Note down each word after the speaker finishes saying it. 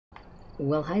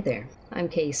Well, hi there. I'm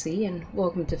Casey and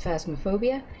welcome to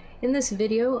Phasmophobia. In this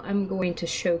video, I'm going to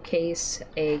showcase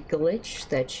a glitch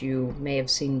that you may have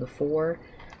seen before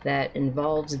that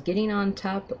involves getting on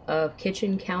top of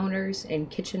kitchen counters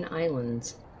and kitchen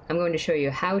islands. I'm going to show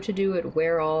you how to do it,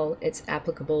 where all it's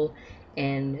applicable,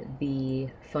 and the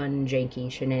fun,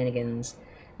 janky shenanigans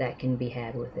that can be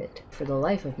had with it. For the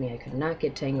life of me, I could not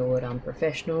get Tanglewood on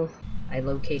professional. I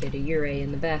located a Ure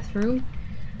in the bathroom.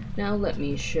 Now let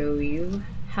me show you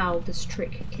how this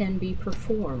trick can be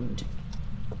performed.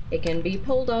 It can be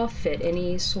pulled off at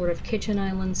any sort of kitchen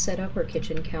island setup or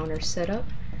kitchen counter setup.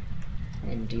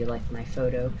 And do you like my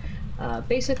photo?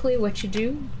 Basically what you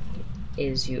do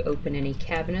is you open any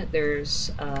cabinet.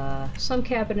 There's some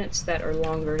cabinets that are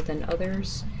longer than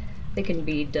others. They can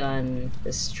be done,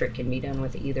 this trick can be done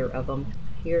with either of them.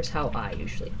 Here's how I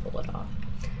usually pull it off.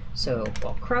 So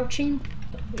while crouching,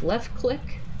 left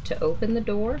click to open the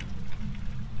door,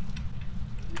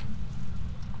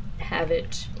 have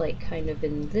it like kind of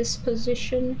in this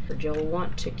position. You'll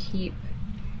want to keep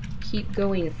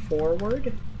going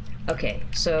forward. Okay,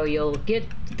 so you'll get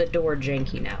the door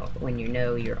janky now when you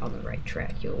know you're on the right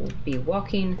track. You'll be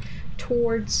walking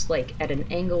towards, like at an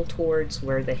angle towards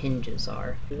where the hinges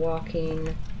are.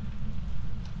 Walking,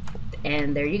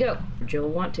 and there you go. You'll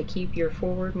want to keep your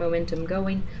forward momentum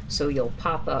going, so you'll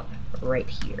pop up right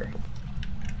here.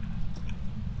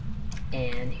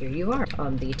 And here you are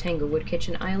on the Tanglewood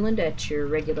kitchen island at your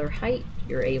regular height.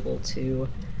 You're able to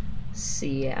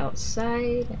see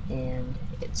outside, and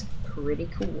it's pretty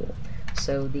cool.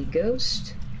 So the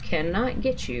ghost cannot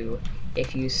get you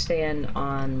if you stand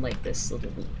on like this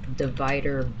little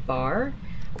divider bar.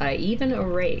 Even a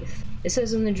wraith. It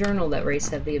says in the journal that wraiths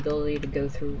have the ability to go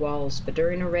through walls, but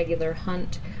during a regular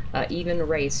hunt, even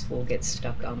wraiths will get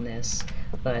stuck on this.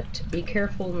 But be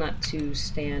careful not to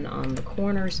stand on the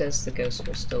corners, as the ghost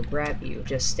will still grab you.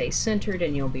 Just stay centered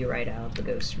and you'll be right out of the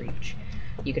ghost's reach.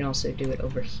 You can also do it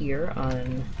over here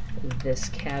on this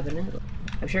cabinet.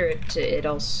 I'm sure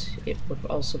it would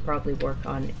also probably work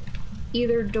on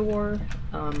either door,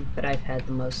 but I've had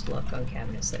the most luck on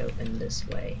cabinets that open this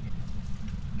way.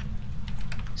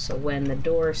 So when the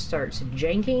door starts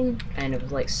janking, kind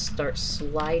of like starts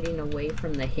sliding away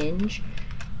from the hinge,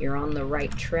 you're on the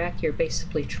right track. You're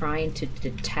basically trying to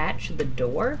detach the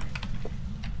door,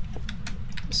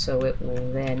 so it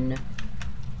will then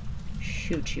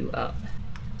shoot you up.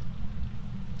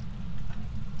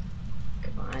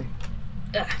 Come on.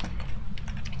 Ugh.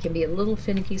 It can be a little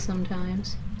finicky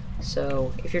sometimes.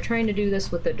 So if you're trying to do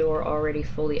this with the door already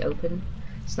fully open,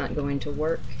 it's not going to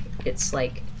work. It's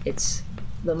like, it's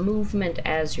the movement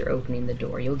as you're opening the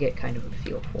door. You'll get kind of a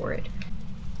feel for it.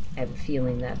 I have a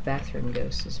feeling that bathroom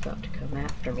ghost is about to come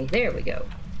after me. There we go.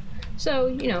 So,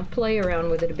 you know, play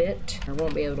around with it a bit. I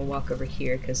won't be able to walk over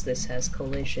here because this has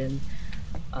collision,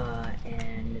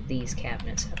 and these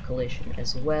cabinets have collision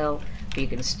as well. But you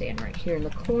can stand right here in the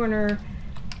corner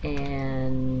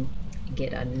and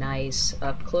get a nice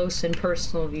up close and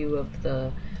personal view of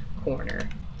the corner.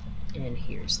 And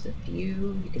here's the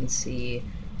view. You can see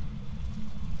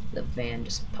the van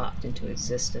just popped into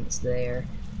existence there.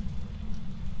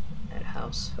 That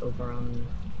house over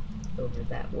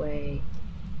that way.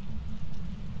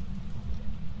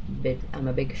 I'm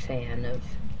a big fan of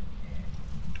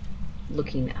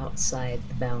looking outside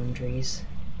the boundaries.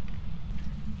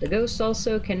 The ghost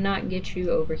also cannot get you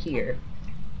over here.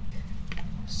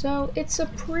 So it's a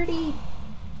pretty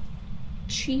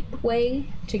cheap way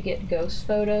to get ghost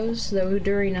photos, though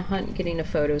during a hunt getting a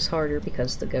photo is harder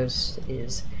because the ghost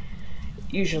is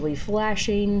usually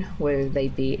flashing, whether they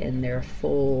be in their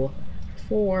full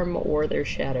form or their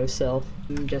shadow self.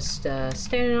 I'm just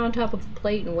standing on top of a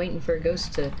plate and waiting for a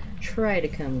ghost to try to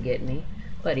come get me,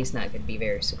 but he's not going to be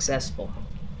very successful.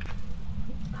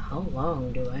 How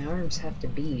long do my arms have to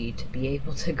be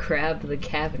able to grab the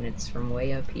cabinets from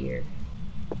way up here?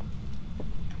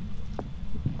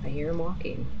 I hear him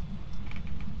walking.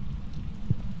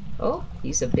 Oh,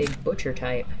 he's a big butcher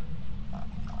type.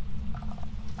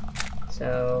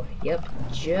 So, yep,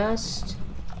 just...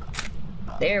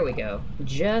 there we go.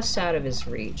 Just out of his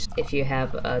reach. If you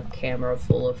have a camera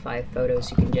full of 5 photos,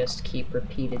 you can just keep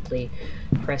repeatedly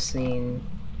pressing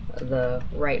the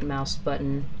right mouse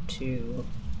button to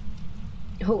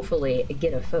hopefully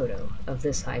get a photo of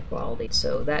this high quality.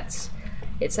 So that's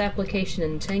its application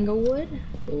in Tanglewood.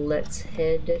 Let's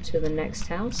head to the next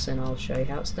house and I'll show you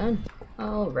how it's done.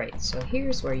 Alright, so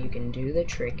here's where you can do the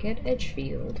trick at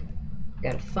Edgefield.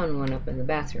 Got a fun one up in the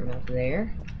bathroom up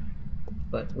there,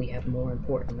 but we have more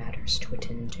important matters to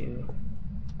attend to.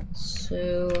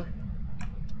 So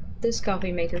This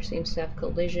coffee maker seems to have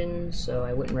collision, so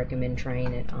I wouldn't recommend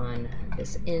trying it on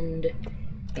this end.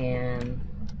 And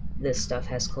this stuff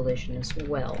has collision as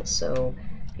well, so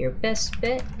your best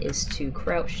bet is to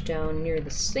crouch down near the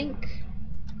sink,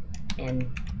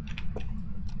 and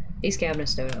these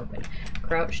cabinets don't open.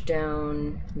 Crouch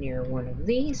down near one of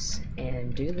these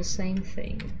and do the same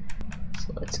thing.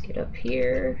 So let's get up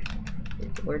here.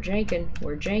 We're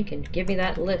janking. Give me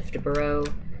that lift, bro.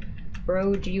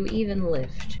 Bro, do you even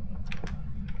lift?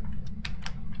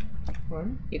 Or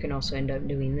you can also end up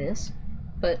doing this,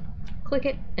 but click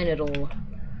it and it'll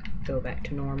go back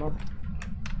to normal.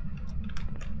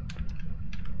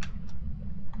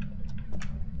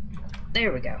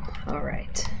 There we go.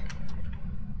 Alright.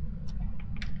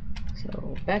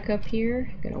 So back up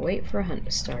here, gonna wait for a hunt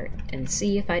to start and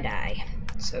see if I die.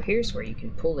 So here's where you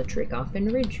can pull the trick off in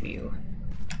Ridgeview.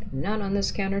 Not on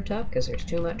this countertop because there's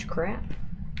too much crap.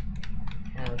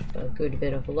 Have a good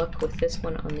bit of luck with this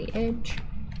one on the edge.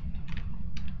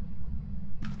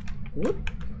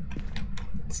 Whoop.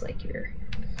 It's like you're...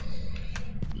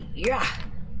 Yeah!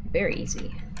 Very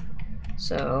easy.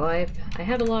 So I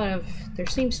have a lot of... There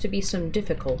seems to be some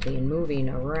difficulty in moving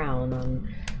around on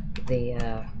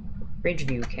the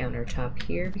Ridgeview countertop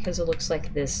here because it looks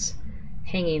like this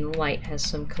hanging light has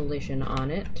some collision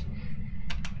on it.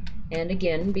 And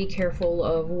again, be careful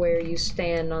of where you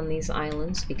stand on these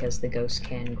islands because the ghost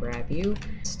can grab you.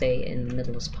 Stay in the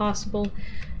middle as possible.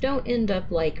 Don't end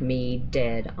up like me,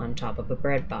 dead on top of a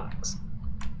bread box.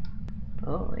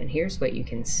 Oh, and here's what you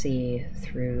can see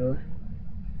through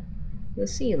the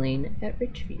ceiling at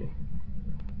Ridgeview.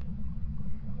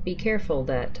 Be careful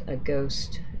that a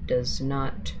ghost does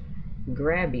not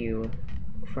grab you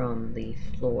from the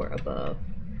floor above.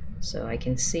 So I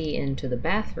can see into the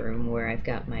bathroom where I've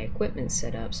got my equipment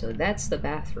set up, so that's the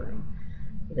bathroom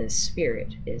the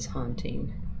spirit is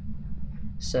haunting.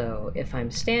 So if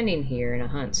I'm standing here and a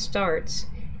hunt starts,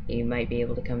 you might be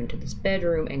able to come into this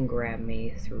bedroom and grab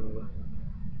me through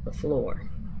the floor.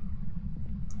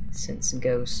 Since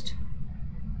ghost,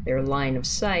 their line of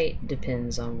sight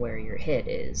depends on where your head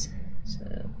is.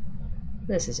 So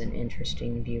this is an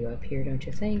interesting view up here, don't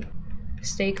you think?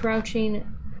 Stay crouching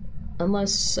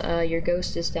unless your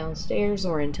ghost is downstairs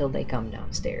or until they come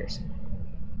downstairs.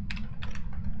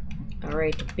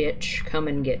 Alright, bitch, come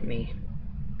and get me.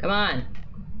 Come on!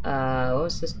 What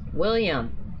was this?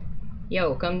 William!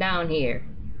 Yo, come down here.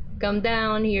 Come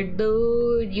down here,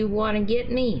 dude! You wanna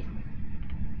get me?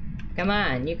 Come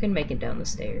on, you can make it down the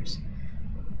stairs.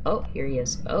 Oh, here he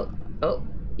is. Oh,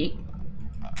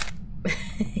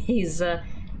 he's a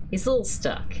little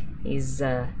stuck. He's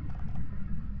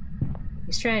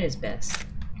trying his best.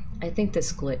 I think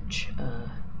this glitch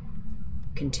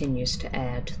continues to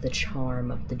add to the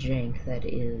charm of the jank that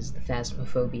is the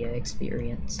Phasmophobia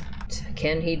experience.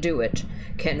 Can he do it?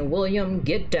 Can William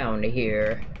get down to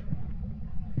here?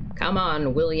 Come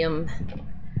on, William.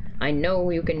 I know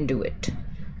you can do it.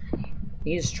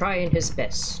 He's trying his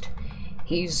best.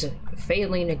 He's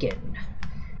failing again.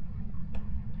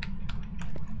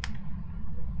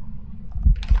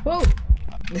 Whoa!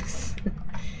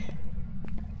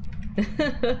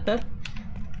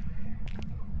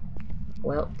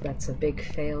 Well, that's a big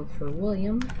fail for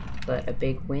William, but a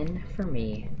big win for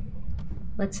me.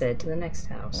 Let's head to the next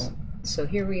house. So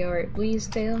here we are at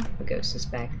Bleasdale. The ghost is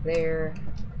back there.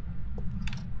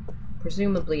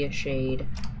 Presumably a shade.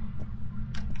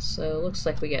 So it looks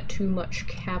like we got too much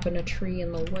cabinetry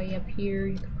in the way up here.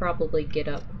 You could probably get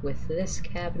up with this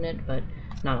cabinet, but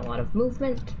not a lot of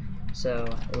movement. So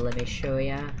let me show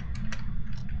ya.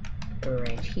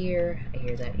 Right here. I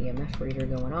hear that EMF reader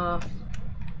going off.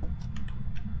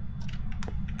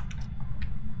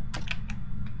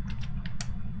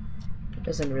 It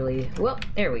doesn't really... Well,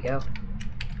 there we go.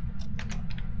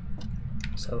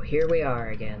 So here we are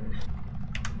again.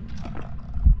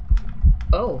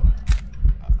 Oh!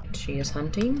 She is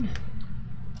hunting.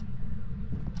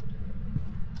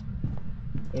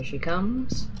 Here she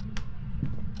comes.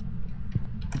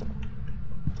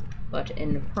 But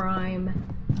in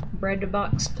prime bread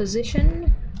box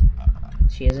position,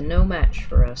 she is no match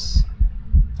for us.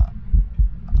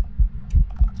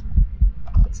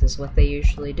 This is what they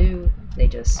usually do. They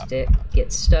just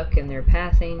get stuck in their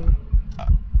pathing,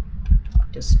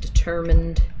 just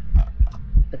determined,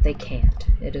 but they can't.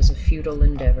 It is a futile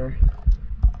endeavor.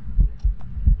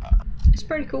 It's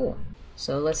pretty cool.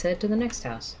 So let's head to the next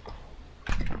house.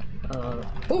 Oh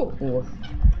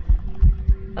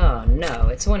no,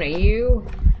 it's one of you?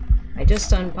 I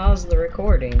just unpaused the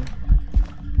recording.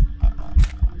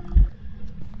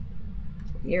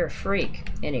 You're a freak.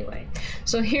 Anyway,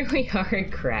 so here we are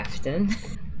in Crafton.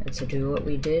 Let's do what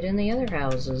we did in the other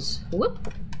houses.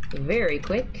 Whoop! Very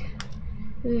quick.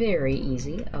 Very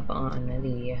easy up on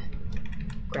the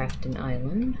Grafton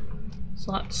Island. It's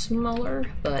a lot smaller,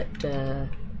 but at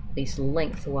least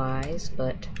lengthwise,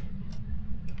 but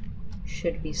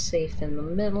should be safe in the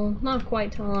middle. Not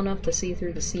quite tall enough to see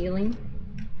through the ceiling.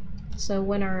 So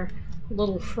when our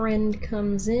little friend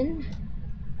comes in,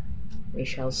 we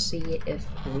shall see if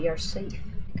we are safe.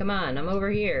 Come on, I'm over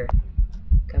here.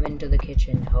 Come into the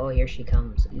kitchen. Oh, here she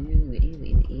comes. Ooh, ooh,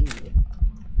 ooh, ooh.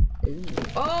 Ooh.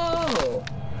 Oh!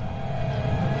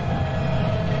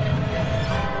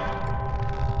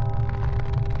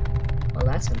 Well,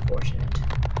 that's unfortunate.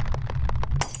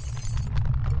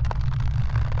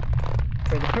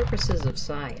 For the purposes of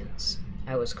science,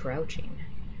 I was crouching.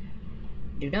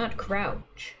 Do not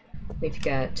crouch. We've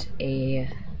got a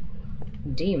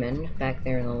demon back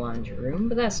there in the laundry room,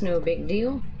 but that's no big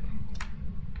deal.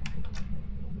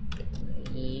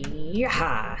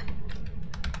 Yaha!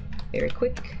 Very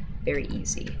quick, very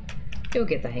easy. You'll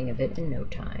get the hang of it in no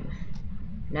time.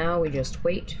 Now we just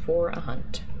wait for a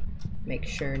hunt. Make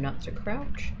sure not to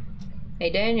crouch.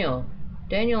 Hey, Daniel!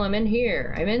 Daniel, I'm in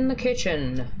here. I'm in the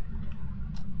kitchen.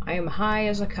 I am high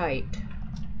as a kite.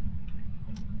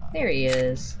 There he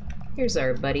is. Here's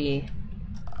our buddy.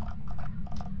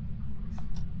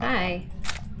 Hi.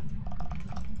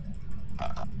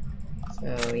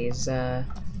 So he's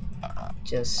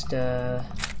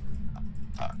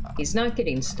he's not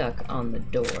getting stuck on the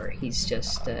door. He's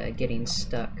just getting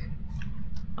stuck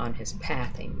on his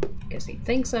pathing because he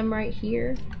thinks I'm right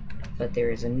here, but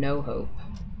there is no hope.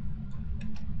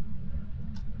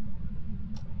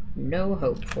 No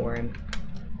hope for him.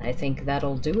 I think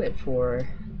that'll do it for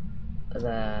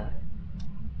the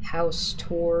house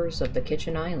tours of the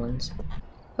Kitchen Islands.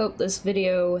 Hope this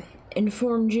video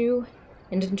informed you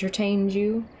and entertained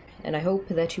you, and I hope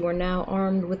that you are now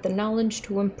armed with the knowledge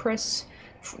to impress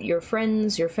your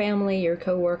friends, your family, your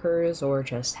coworkers, or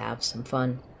just have some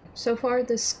fun. So far,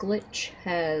 this glitch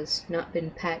has not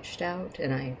been patched out,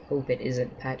 and I hope it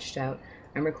isn't patched out.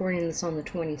 I'm recording this on the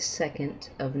 22nd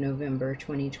of November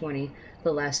 2020.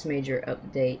 The last major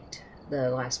update, the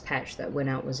last patch that went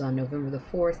out was on November the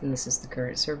 4th, and this is the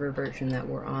current server version that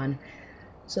we're on.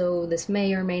 So this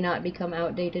may or may not become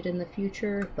outdated in the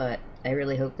future, but I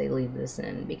really hope they leave this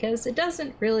in, because it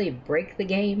doesn't really break the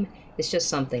game, it's just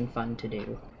something fun to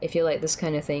do. If you like this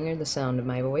kind of thing or the sound of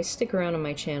my voice, stick around on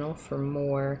my channel for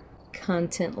more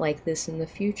content like this in the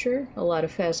future. A lot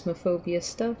of Phasmophobia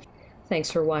stuff.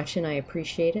 Thanks for watching, I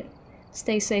appreciate it.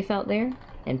 Stay safe out there,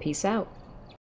 and peace out.